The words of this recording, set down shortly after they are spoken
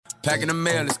Packing the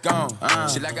mail, it's gone.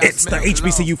 It's the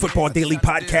HBCU Football Daily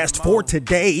Podcast for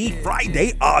today,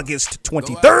 Friday, August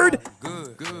 23rd.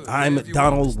 I'm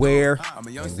Donald Ware, and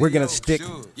we're going to stick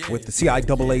with the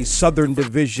CIAA Southern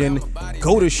Division.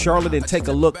 Go to Charlotte and take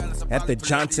a look at the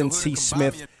Johnson C.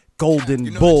 Smith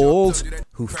Golden Bulls,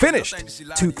 who finished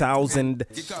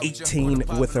 2018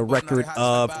 with a record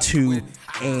of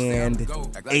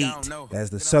 2-8,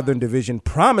 as the Southern Division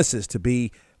promises to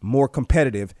be more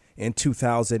competitive in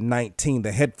 2019.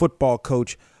 The head football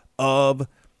coach of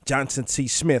Johnson C.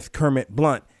 Smith, Kermit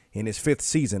Blunt, in his fifth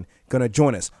season, going to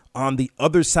join us on the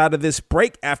other side of this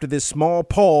break after this small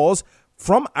pause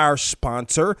from our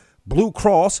sponsor, Blue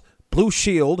Cross Blue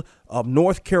Shield of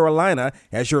North Carolina,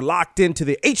 as you're locked into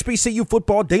the HBCU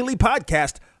Football Daily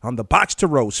Podcast on the Box to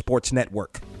Row Sports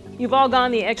Network. You've all gone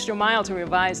the extra mile to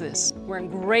revise this. We're in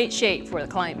great shape for the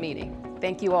client meeting.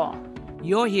 Thank you all.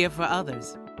 You're here for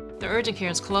others. The urgent care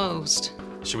is closed.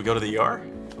 Should we go to the ER?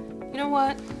 You know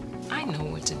what? I know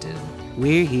what to do.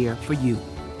 We're here for you.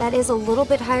 That is a little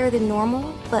bit higher than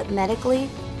normal, but medically,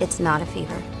 it's not a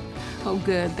fever. Oh,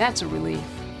 good. That's a relief.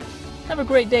 Have a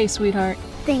great day, sweetheart.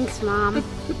 Thanks, Mom.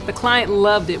 The client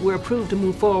loved it. We're approved to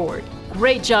move forward.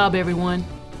 Great job, everyone.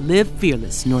 Live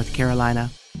fearless, North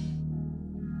Carolina.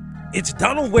 It's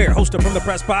Donald Ware, host of From the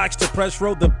Press Box to Press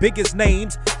Row. The biggest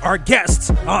names are guests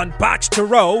on Box to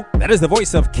Row. That is the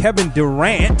voice of Kevin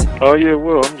Durant. Oh, yeah,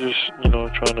 well, I'm just,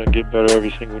 trying to get better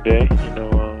every single day.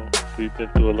 We've been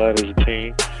through a lot as a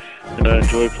team, and I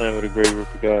enjoy playing with a great group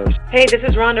of guys. Hey, this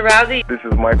is Ronda Rousey. This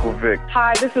is Michael Vick.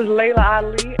 Hi, this is Layla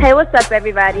Ali. Hey, what's up,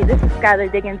 everybody? This is Skylar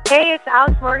Diggins. Hey, it's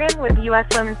Alex Morgan with the U.S.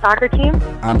 Women's Soccer Team.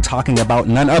 I'm talking about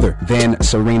none other than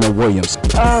Serena Williams.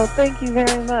 Oh, thank you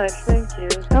very much. Thank you.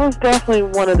 That was definitely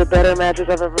one of the better matches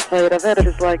I've ever played. I've had it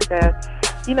just like that.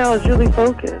 I was really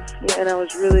focused, and I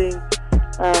was really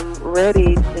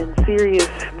ready and serious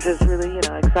and just really,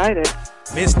 excited.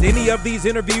 Missed any of these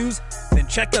interviews? Then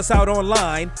check us out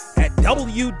online at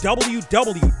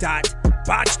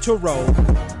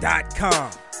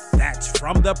www.boxtorow.com. That's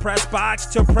From the Press Box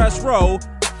to Press Row,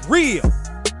 real,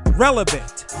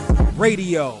 relevant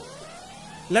radio.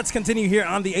 Let's continue here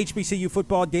on the HBCU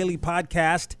Football Daily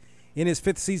Podcast. In his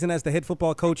fifth season as the head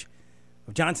football coach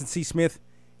of Johnson C. Smith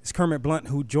is Kermit Blunt,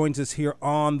 who joins us here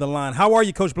on the line. How are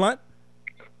you, Coach Blunt?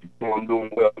 I'm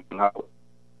doing well.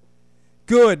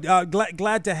 Good.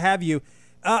 Glad to have you.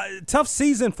 Tough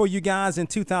season for you guys in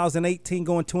 2018,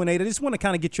 going 2-8. I just want to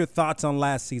kind of get your thoughts on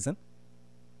last season.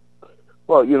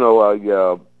 Well, we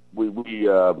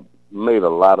made a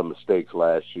lot of mistakes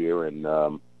last year and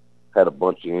had a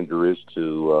bunch of injuries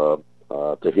to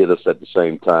hit us at the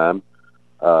same time.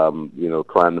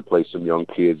 Trying to play some young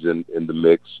kids in the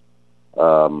mix.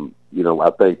 I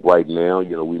think right now,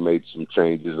 we made some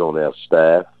changes on our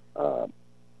staff.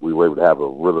 We were able to have a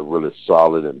really, really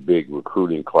solid and big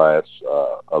recruiting class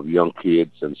of young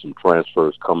kids and some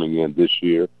transfers coming in this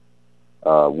year,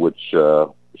 which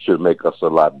should make us a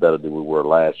lot better than we were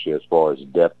last year as far as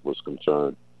depth was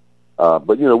concerned.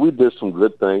 But we did some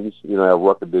good things. Our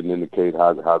record didn't indicate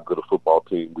how good a football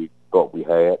team we thought we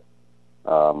had.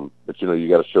 But you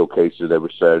got to showcase it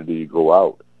every Saturday you go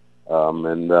out.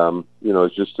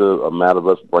 It's just a matter of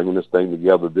us bringing this thing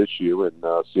together this year and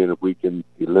seeing if we can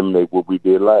eliminate what we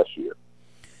did last year.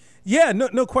 Yeah,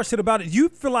 no question about it. You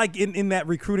feel like in that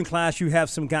recruiting class you have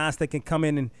some guys that can come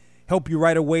in and help you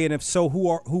right away, and if so,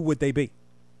 who would they be?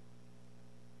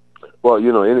 Well,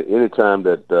 any time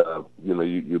that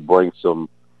you bring some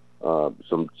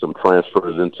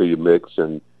transfers into your mix,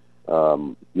 and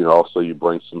also you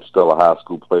bring some stellar high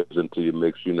school players into your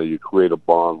mix. You create a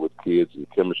bond with kids and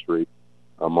chemistry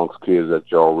amongst kids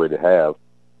that you already have,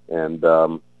 and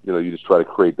you just try to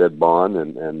create that bond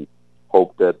and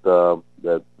hope that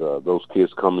those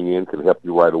kids coming in can help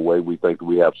you right away. We think that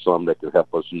we have some that can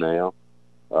help us now.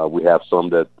 We have some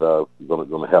that are going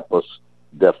to help us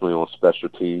definitely on special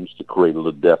teams to create a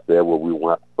little depth there where we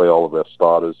want to play all of our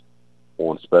starters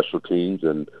on special teams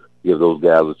and give those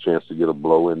guys a chance to get a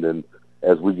blow. And then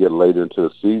as we get later into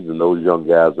the season, those young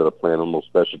guys that are playing on those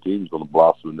special teams are going to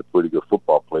blossom into pretty good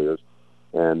football players.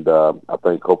 And I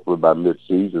think hopefully by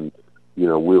mid-season,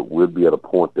 we'll be at a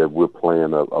point that we're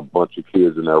playing a bunch of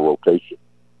kids in our rotation.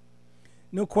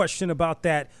 No question about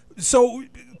that. So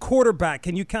quarterback,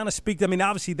 can you kind of speak? I mean,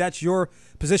 obviously that's your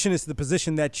position. It's the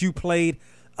position that you played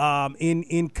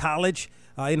in college,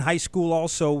 in high school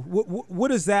also. What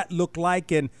does that look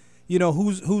like? And,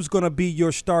 who's going to be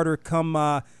your starter come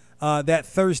that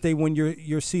Thursday when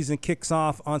your season kicks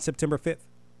off on September 5th?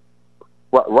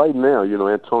 Right now,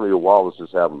 Antonio Wallace is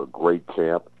having a great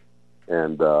camp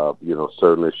and,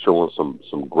 certainly showing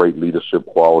some great leadership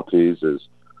qualities as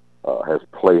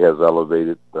play has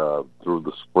elevated through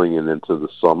the spring and into the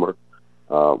summer.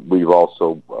 We've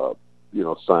also,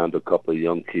 signed a couple of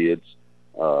young kids.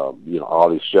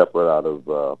 Ollie Shepard out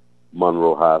of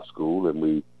Monroe High School, and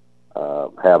we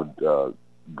have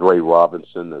Dre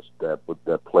Robinson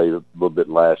that played a little bit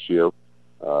last year.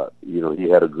 He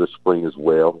had a good spring as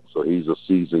well, so he's a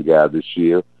seasoned guy this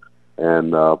year.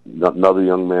 And another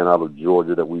young man out of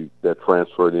Georgia that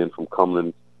transferred in from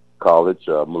Cumberland College,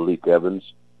 Malik Evans.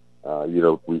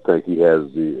 We think he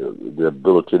has the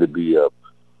ability to be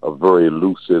a very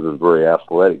elusive and very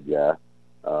athletic guy.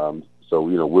 So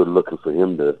we're looking for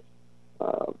him to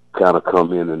kind of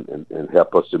come in and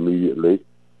help us immediately.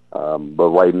 But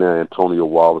right now, Antonio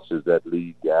Wallace is that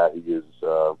lead guy.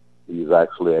 He's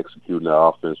actually executing the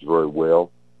offense very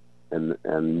well.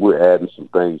 And we're adding some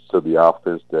things to the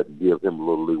offense that give him a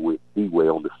little leeway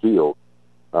on the field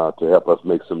to help us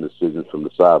make some decisions from the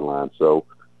sideline. So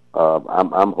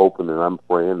I'm hoping and I'm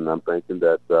praying and I'm thinking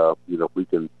that if we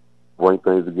can bring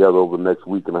things together over the next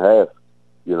week and a half,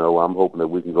 I'm hoping that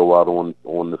we can go out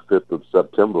on the 5th of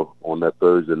September on that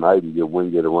Thursday night and give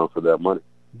Wingate a run for that money.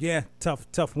 Yeah,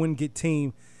 tough Wingate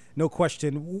team, no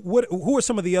question. Who are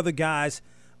some of the other guys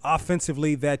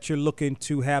offensively that you're looking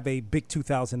to have a big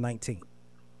 2019?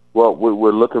 Well,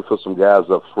 we're looking for some guys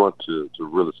up front to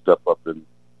really step up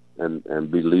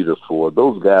and be leaders for.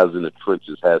 Those guys in the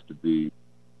trenches has to be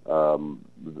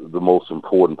the most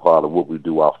important part of what we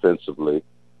do offensively.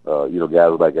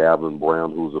 Guys like Alvin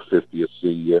Brown, who's a 50th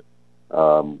senior.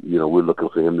 We're looking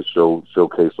for him to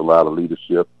showcase a lot of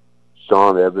leadership.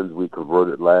 Sean Evans, we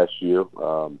converted last year,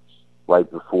 right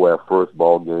before our first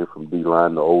ball game from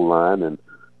D-line to O-line, and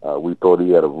we thought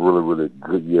he had a really, really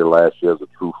good year last year as a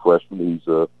true freshman. He's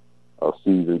a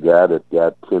seasoned guy that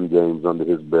got 10 games under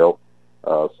his belt.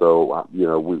 So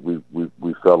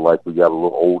we felt like we got a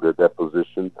little older at that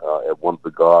position at one of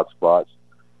the guard spots.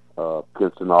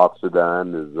 Kinston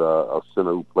Oxidine is a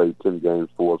center who played 10 games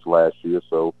for us last year.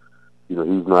 So, he's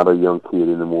not a young kid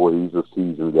anymore. He's a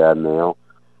seasoned guy now.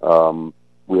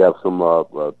 We have some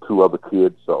two other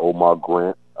kids, Omar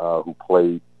Grant, who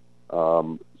played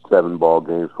 7 ball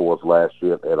games for us last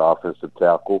year at offensive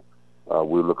tackle.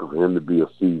 We're looking for him to be a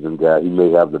seasoned guy. He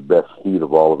may have the best feet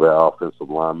of all of our offensive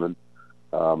linemen.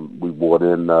 We brought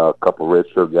in a couple of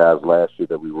redshirt guys last year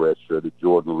that we redshirted.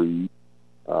 Jordan Reed,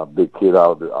 big kid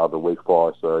out of the Wake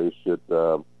Forest area,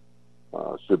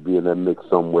 should be in that mix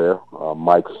somewhere.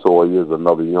 Mike Sawyer is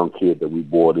another young kid that we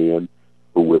brought in,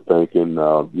 who we're thinking,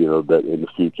 that in the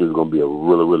future is going to be a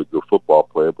really, really good football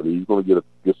player. But he's going to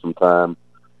get some time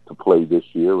to play this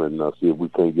year and see if we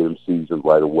can't get him seasoned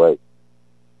right away.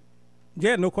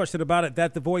 Yeah, no question about it.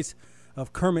 That's the voice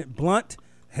of Kermit Blunt,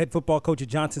 head football coach at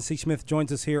Johnson C. Smith,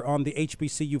 joins us here on the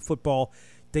HBCU Football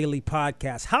Daily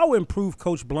Podcast. How improved,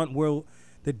 Coach Blunt, will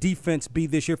the defense be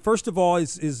this year? First of all,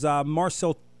 is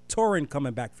Marcel Torrin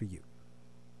coming back for you?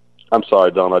 I'm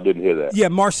sorry, Don, I didn't hear that. Yeah,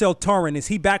 Marcel Torrin, is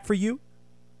he back for you?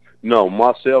 No,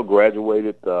 Marcel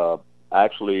graduated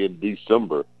actually in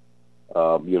December.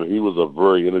 He was a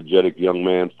very energetic young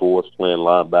man for us, playing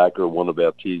linebacker, one of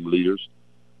our team leaders.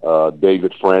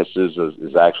 David Francis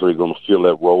is actually going to fill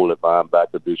that role at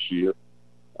linebacker this year.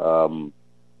 So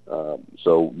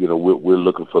we're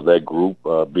looking for that group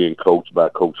being coached by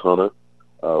Coach Hunter,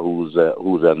 who's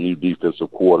our new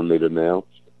defensive coordinator now.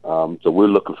 So we're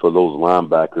looking for those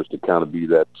linebackers to kind of be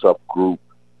that tough group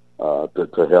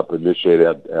to help initiate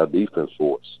our defense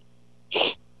for us.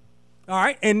 All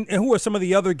right, and who are some of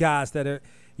the other guys that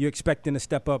you're expecting to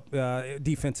step up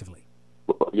defensively?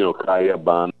 Kaya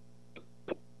Bond,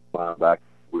 linebacker,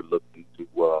 we're looking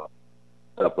to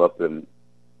step up and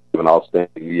have an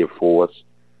outstanding year for us.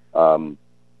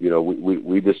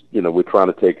 We just we're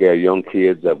trying to take our young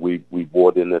kids that we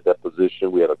brought in at that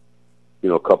position. We had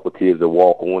a couple of kids that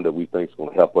walk on that we think is going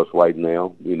to help us right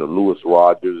now. Lewis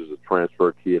Rogers is a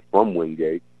transfer kid from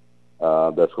Wingate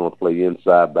that's going to play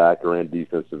inside backer and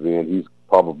defensive end. He's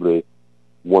probably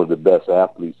one of the best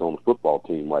athletes on the football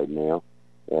team right now.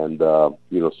 And,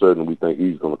 certainly we think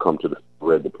he's going to come to the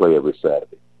red to play every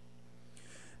Saturday.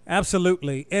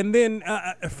 Absolutely. And then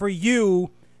for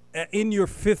you, in your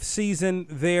 5th season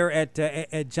there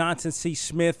at Johnson C.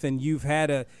 Smith, and you've had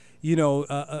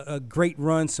a great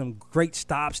run, some great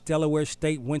stops, Delaware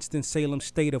State, Winston-Salem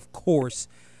State, of course.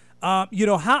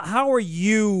 How are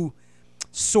you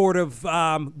sort of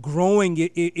growing,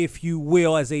 if you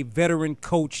will, as a veteran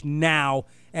coach now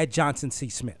at Johnson C.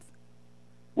 Smith?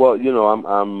 Well,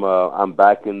 I'm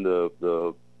back in the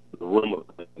room of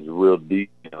things real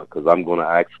deep now, because I'm going to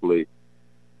actually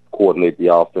coordinate the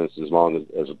offense as long as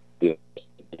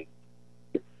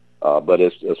but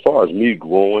as far as me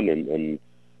growing and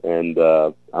And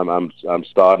I'm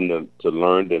starting to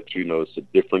learn that, it's a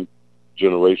different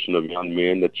generation of young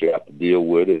men that you have to deal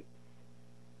with, it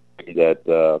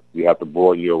that you have to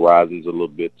broaden your horizons a little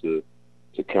bit to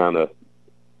kind of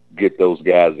get those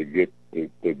guys to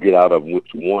get out of them what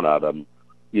you want out of them.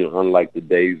 Unlike the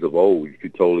days of old, if you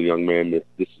told a young man that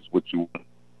this is what you want,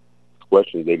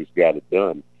 questions, they just got it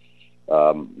done.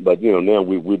 But now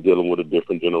we're dealing with a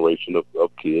different generation of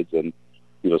kids, and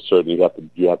certainly you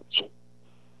have to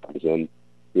and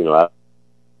I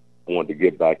want to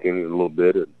get back in it a little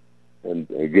bit and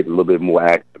get a little bit more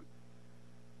active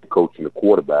coaching the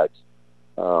quarterbacks.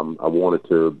 I wanted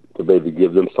to maybe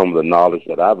give them some of the knowledge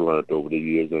that I've learned over the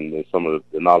years, and some of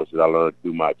the knowledge that I learned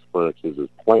through my experiences as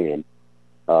playing.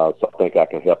 So I think I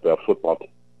can help that football team.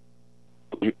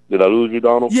 Did I lose you,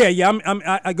 Donald? Yeah.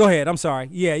 I go ahead. I'm sorry.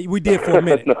 Yeah, we did for a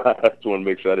minute. No, I just want to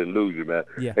make sure I didn't lose you, man.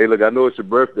 Yeah. Hey, look, I know it's your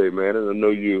birthday, man, and I know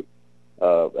you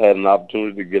had an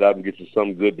opportunity to get out and get you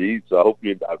something good to eat. So I was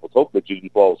hoping that you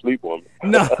didn't fall asleep on me.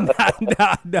 No.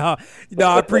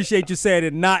 I appreciate you saying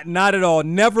it. Not at all.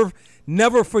 Never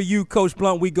for you, Coach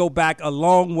Blount. We go back a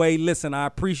long way. Listen, I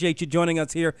appreciate you joining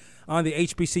us here on the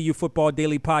HBCU Football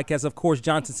Daily Podcast. Of course,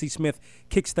 Johnson C. Smith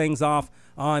kicks things off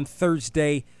on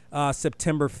Thursday,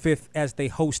 September 5th, as they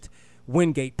host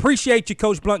Wingate. Appreciate you,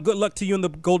 Coach Blount. Good luck to you and the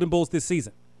Golden Bulls this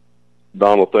season.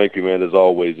 Donald, thank you, man. As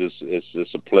always,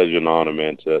 it's a pleasure and honor,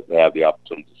 man, to have the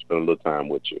opportunity to spend a little time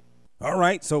with you. All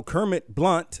right, so Kermit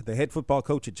Blount, the head football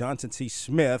coach at Johnson C.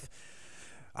 Smith,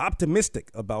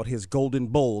 optimistic about his Golden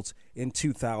Bulls in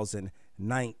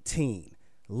 2019.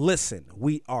 Listen,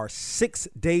 we are 6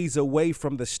 days away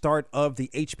from the start of the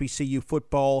HBCU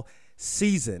football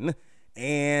season,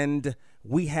 and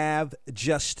we have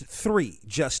just three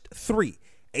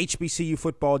HBCU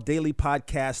Football Daily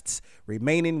Podcasts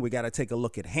remaining. We got to take a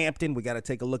look at Hampton. We got to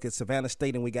take a look at Savannah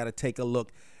State, and we got to take a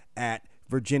look at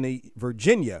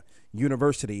Virginia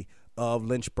University of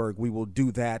Lynchburg. We will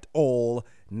do that all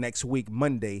next week,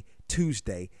 Monday,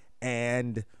 Tuesday,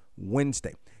 and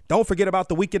Wednesday. Don't forget about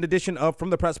the weekend edition of From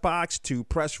the Press Box to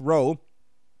Press Row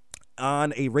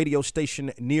on a radio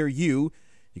station near you.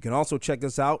 You can also check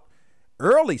us out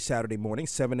early Saturday morning,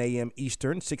 7 a.m.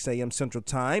 Eastern, 6 a.m. Central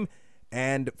Time,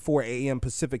 and 4 a.m.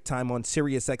 Pacific Time on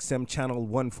Sirius XM Channel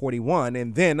 141.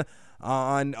 And then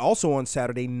also on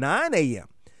Saturday, 9 a.m.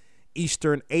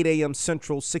 Eastern, 8 a.m.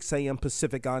 Central, 6 a.m.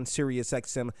 Pacific on Sirius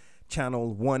XM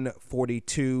Channel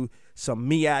 142. Some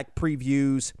MEAC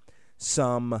previews,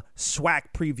 some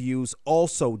SWAC previews.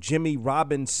 Also, Jimmy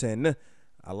Robinson,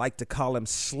 I like to call him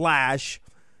Slash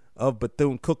of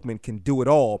Bethune-Cookman, can do it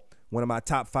all. One of my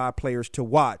top 5 players to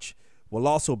watch will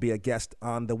also be a guest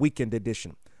on the weekend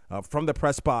edition of From the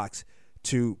Press Box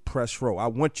to Press Row. I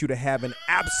want you to have an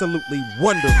absolutely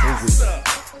wonderful week.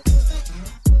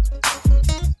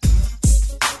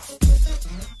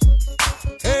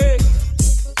 Hey.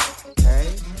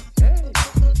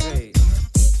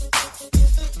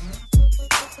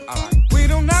 All right.